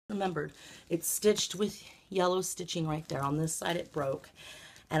remembered. It's stitched with yellow stitching right there. On this side it broke,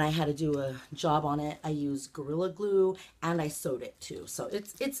 and I had to do a job on it. I used Gorilla Glue, and I sewed it too. So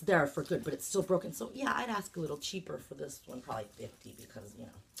it's there for good, but it's still broken. So yeah, I'd ask a little cheaper for this one, probably 50, because, you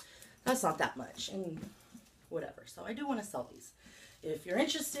know, that's not that much, and whatever. So I do want to sell these. If you're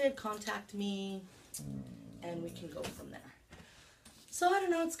interested, contact me, and we can go from there. So I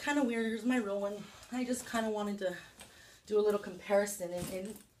don't know, it's kind of weird. Here's my real one. I just kind of wanted to do a little comparison,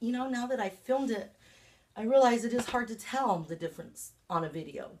 and you know, now that I filmed it, I realize it is hard to tell the difference on a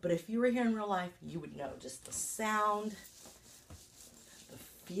video. But if you were here in real life, you would know. Just the sound, the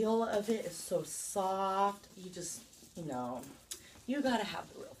feel of it is so soft. You just, you know, you gotta have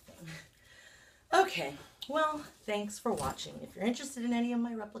the real thing. Okay, well, thanks for watching. If you're interested in any of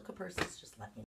my replica purses, just let me know.